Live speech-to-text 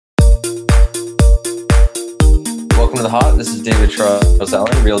to the Hot. This is David Charles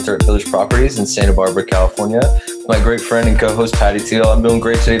Allen, realtor at Village Properties in Santa Barbara, California. My great friend and co-host Patty Teal. I'm doing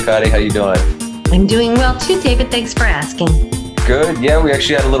great today, Patty. How you doing? I'm doing well too, David. Thanks for asking. Good. Yeah, we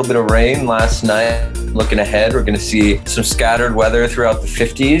actually had a little bit of rain last night. Looking ahead, we're going to see some scattered weather throughout the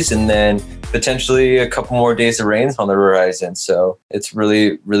 50s and then potentially a couple more days of rain on the horizon. So it's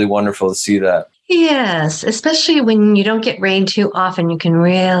really, really wonderful to see that. Yes, especially when you don't get rain too often, you can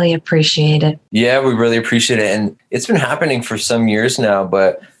really appreciate it. Yeah, we really appreciate it. And it's been happening for some years now,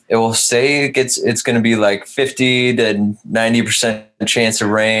 but it will say it's going to be like 50 to 90% chance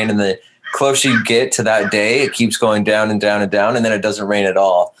of rain. And the closer you get to that day, it keeps going down and down and down, and then it doesn't rain at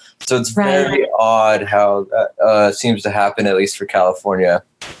all. So it's very odd how that seems to happen, at least for California.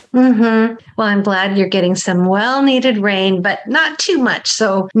 Mm-hmm. Well, I'm glad you're getting some well-needed rain, but not too much.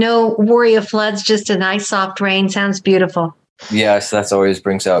 So no worry of floods, just a nice soft rain. Sounds beautiful. Yes, that's always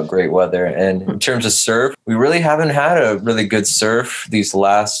brings out great weather. And in terms of surf, we really haven't had a really good surf these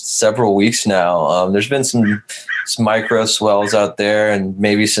last several weeks now. There's been some micro swells out there and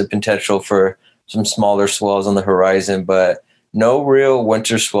maybe some potential for some smaller swells on the horizon, but no real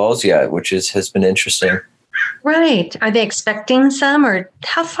winter swells yet, which has been interesting. Right. Are they expecting some, or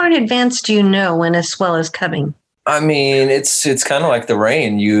how far in advance do you know when a swell is coming? I mean, it's kind of like the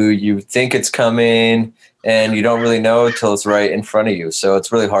rain. You think it's coming and you don't really know until it's right in front of you. So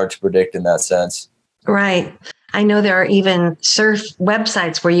it's really hard to predict in that sense. Right. I know there are even surf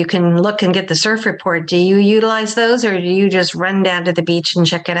websites where you can look and get the surf report. Do you utilize those, or do you just run down to the beach and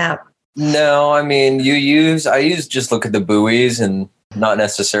check it out? No, I mean, just look at the buoys and not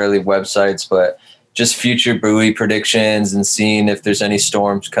necessarily websites, but just future buoy predictions and seeing if there's any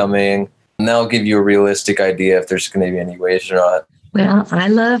storms coming. And that'll give you a realistic idea if there's going to be any waves or not. Well, I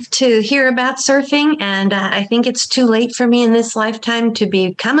love to hear about surfing, and I think it's too late for me in this lifetime to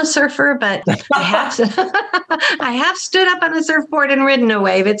become a surfer, but I have stood up on the surfboard and ridden a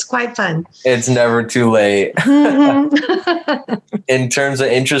wave. It's quite fun. It's never too late. Mm-hmm. In terms of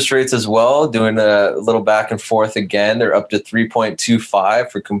interest rates as well, doing a little back and forth again, they're up to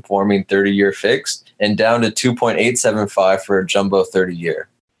 3.25 for conforming 30-year fixed and down to 2.875 for a jumbo 30-year.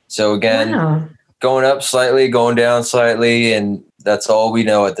 So again, going up slightly, going down slightly, and that's all we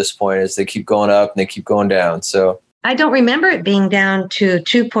know at this point is they keep going up and they keep going down. So I don't remember it being down to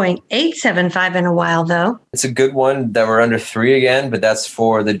 2.875 in a while, though. It's a good one that we're under 3 again, but that's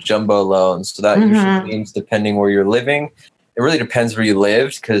for the jumbo loans. So that usually means depending where you're living. It really depends where you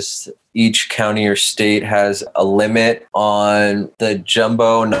live because each county or state has a limit on the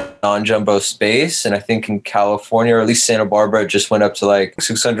jumbo, non-jumbo space. And I think in California, or at least Santa Barbara, it just went up to like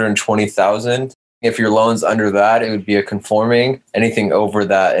 620,000. If your loan's under that, it would be a conforming. Anything over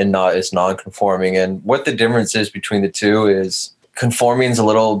that and not is non-conforming. And what the difference is between the two is conforming is a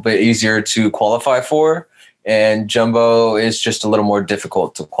little bit easier to qualify for, and jumbo is just a little more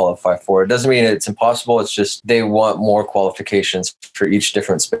difficult to qualify for. It doesn't mean it's impossible. It's just they want more qualifications for each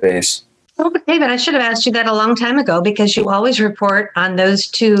different space. Oh, David, I should have asked you that a long time ago because you always report on those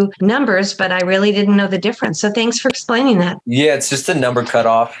two numbers, but I really didn't know the difference. So thanks for explaining that. Yeah, it's just a number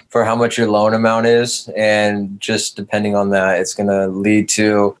cutoff for how much your loan amount is. And just depending on that, it's going to lead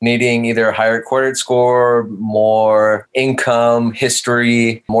to needing either a higher credit score, more income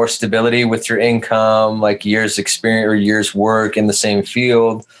history, more stability with your income, like years experience or years work in the same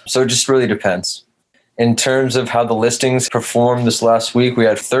field. So it just really depends. In terms of how the listings performed this last week, we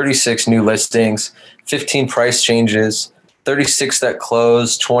had 36 new listings, 15 price changes, 36 that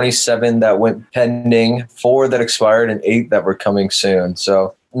closed, 27 that went pending, 4 that expired, and 8 that were coming soon.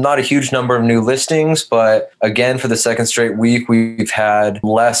 So not a huge number of new listings, but again, for the second straight week, we've had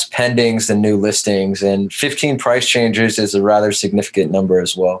less pendings than new listings, and 15 price changes is a rather significant number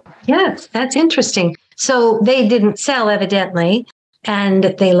as well. Yes, that's interesting. So they didn't sell, evidently, and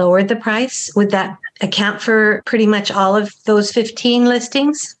they lowered the price. Would that account for pretty much all of those 15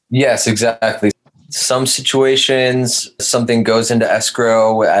 listings? Yes, exactly. Some situations, something goes into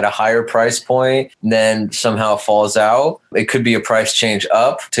escrow at a higher price point, then somehow falls out. It could be a price change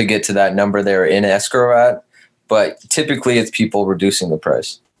up to get to that number they're in escrow at, but typically it's people reducing the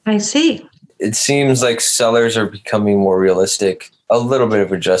price. I see. It seems like sellers are becoming more realistic. A little bit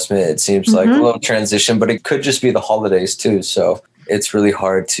of adjustment, it seems like a little transition, but it could just be the holidays too. So it's really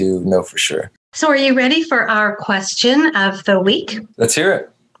hard to know for sure. So are you ready for our question of the week? Let's hear it.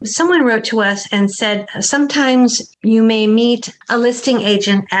 Someone wrote to us and said, sometimes you may meet a listing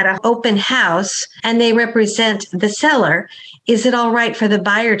agent at an open house and they represent the seller. Is it all right for the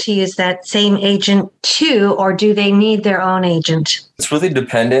buyer to use that same agent too, or do they need their own agent? It's really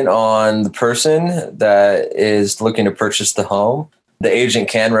dependent on the person that is looking to purchase the home. The agent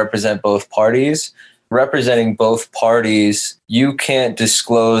can represent both parties, representing both parties, you can't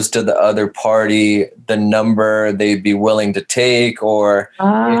disclose to the other party the number they'd be willing to take or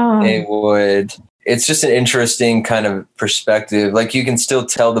if they would. It's just an interesting kind of perspective. Like you can still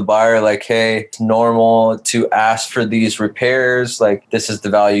tell the buyer, like, hey, it's normal to ask for these repairs. Like this is the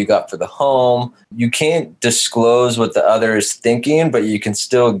value you got for the home. You can't disclose what the other is thinking, but you can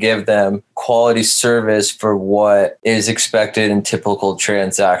still give them quality service for what is expected in typical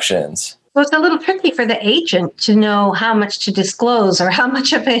transactions. Well, it's a little tricky for the agent to know how much to disclose or how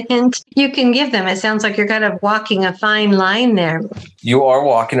much of a hint you can give them. It sounds like you're kind of walking a fine line there. You are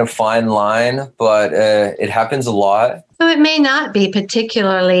walking a fine line, but it happens a lot. So it may not be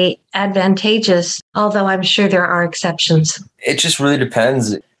particularly advantageous, although I'm sure there are exceptions. It just really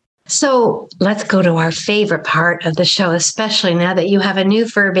depends. So let's go to our favorite part of the show, especially now that you have a new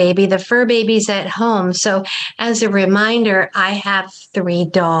fur baby. The fur baby's at home. So as a reminder, I have 3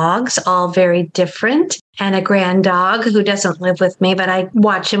 dogs, all very different, and a grand dog who doesn't live with me, but I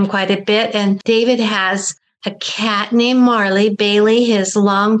watch him quite a bit. And David has a cat named Marley, Bailey, his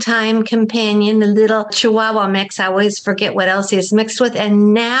longtime companion, the little Chihuahua mix. I always forget what else he's mixed with.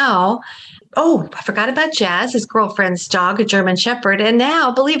 And now, I forgot about Jazz, his girlfriend's dog, a German Shepherd. And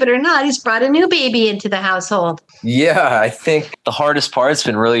now, believe it or not, he's brought a new baby into the household. Yeah, I think the hardest part's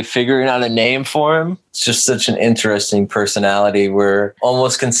been really figuring out a name for him. It's just such an interesting personality. We're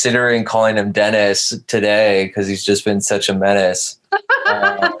almost considering calling him Dennis today because he's just been such a menace.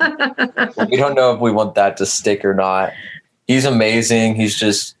 We don't know if we want that to stick or not. He's amazing. He's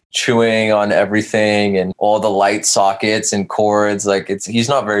just chewing on everything and all the light sockets and cords. Like he's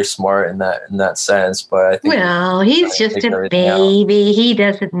not very smart in that sense, but I think he's just a baby. Out. He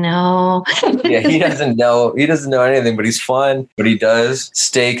doesn't know. Yeah, he doesn't know anything, but he's fun. But he does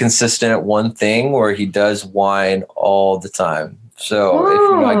stay consistent at one thing where he does whine all the time. So if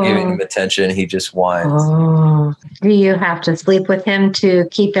you're not giving him attention, he just whines. Do you have to sleep with him to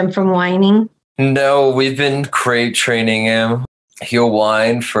keep him from whining? No, we've been crate training him. He'll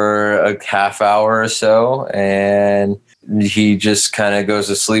whine for a half hour or so, and he just kind of goes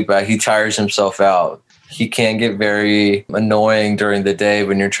to sleep. He tires himself out. He can get very annoying during the day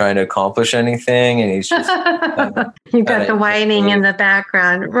when you're trying to accomplish anything, and he's just you got the whining in the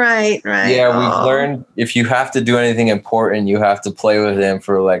background, right? Yeah, we've learned if you have to do anything important, you have to play with him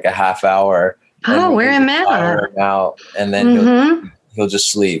for like a half hour. Wear him out, and then he'll just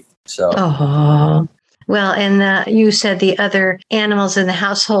sleep. So. Well, and you said the other animals in the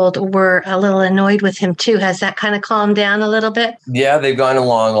household were a little annoyed with him too. Has that kind of calmed down a little bit? Yeah, they've gone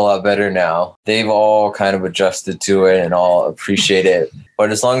along a lot better now. They've all kind of adjusted to it and all appreciate it.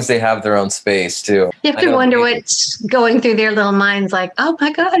 But as long as they have their own space too. You have to wonder what's going through their little minds like, oh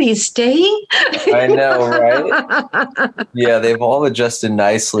my God, he's staying? I know, right? Yeah, they've all adjusted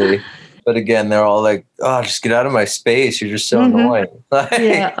nicely. But again, they're all like, oh, just get out of my space. You're just so annoying.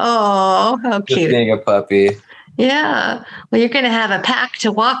 Yeah. Oh, how cute. Just being a puppy. Yeah. Well, you're going to have a pack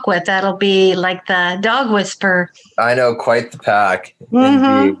to walk with. That'll be like the dog whisperer. I know, quite the pack.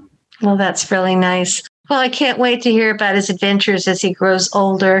 Mm-hmm. Well, that's really nice. Well, I can't wait to hear about his adventures as he grows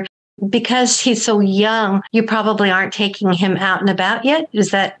older. Because he's so young, you probably aren't taking him out and about yet.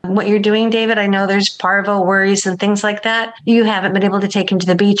 Is that what you're doing, David? I know there's parvo worries and things like that. You haven't been able to take him to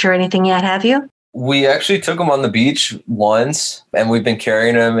the beach or anything yet, have you? We actually took him on the beach once, and we've been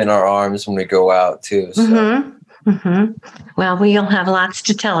carrying him in our arms when we go out, too. So. Well, we'll have lots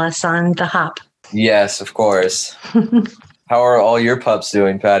to tell us on the hop. Yes, of course. How are all your pups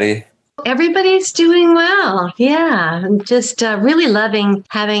doing, Patty? Everybody's doing well. Yeah. I'm just really loving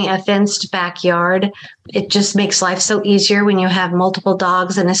having a fenced backyard. It just makes life so easier when you have multiple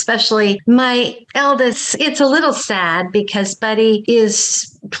dogs. And especially my eldest, it's a little sad because Buddy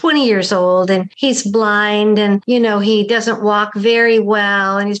is 20 years old and he's blind and, he doesn't walk very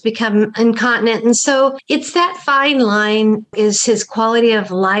well and he's become incontinent. And so it's that fine line. Is his quality of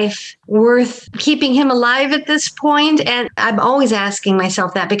life worth keeping him alive at this point? And I'm always asking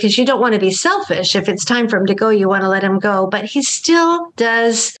myself that because you don't want to be selfish. If it's time for him to go, you want to let him go. But he still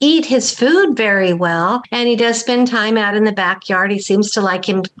does eat his food very well. And he does spend time out in the backyard. He seems to like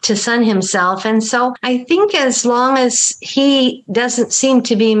him to sun himself. And so I think as long as he doesn't seem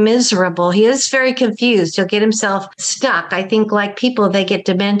to be miserable, he is very confused. He'll get himself stuck. I think like people, they get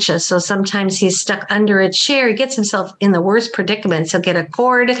dementia. So sometimes he's stuck under a chair. He gets himself in the worst predicaments. He'll get a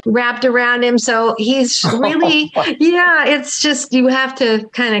cord wrapped around him. So he's really, it's just, you have to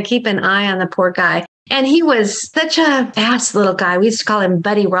kind of keep an eye on the poor guy. And he was such a fast little guy. We used to call him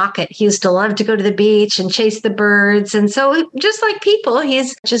Buddy Rocket. He used to love to go to the beach and chase the birds. And so just like people,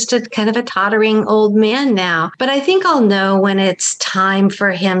 he's just a kind of a tottering old man now. But I think I'll know when it's time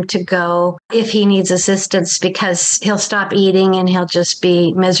for him to go if he needs assistance, because he'll stop eating and he'll just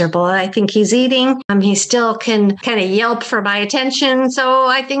be miserable. I think he's eating. He still can kind of yelp for my attention. So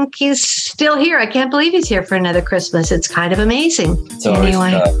I think he's still here. I can't believe he's here for another Christmas. It's kind of amazing. It's always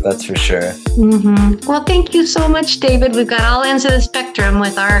tough, that's for sure. Well, thank you so much, David. We've got all ends of the spectrum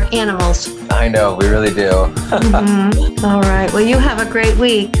with our animals. I know, we really do. All right. Well, you have a great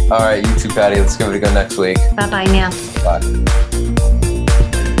week. All right, you too, Patty. Let's give it a go next week. Bye-bye now. Bye.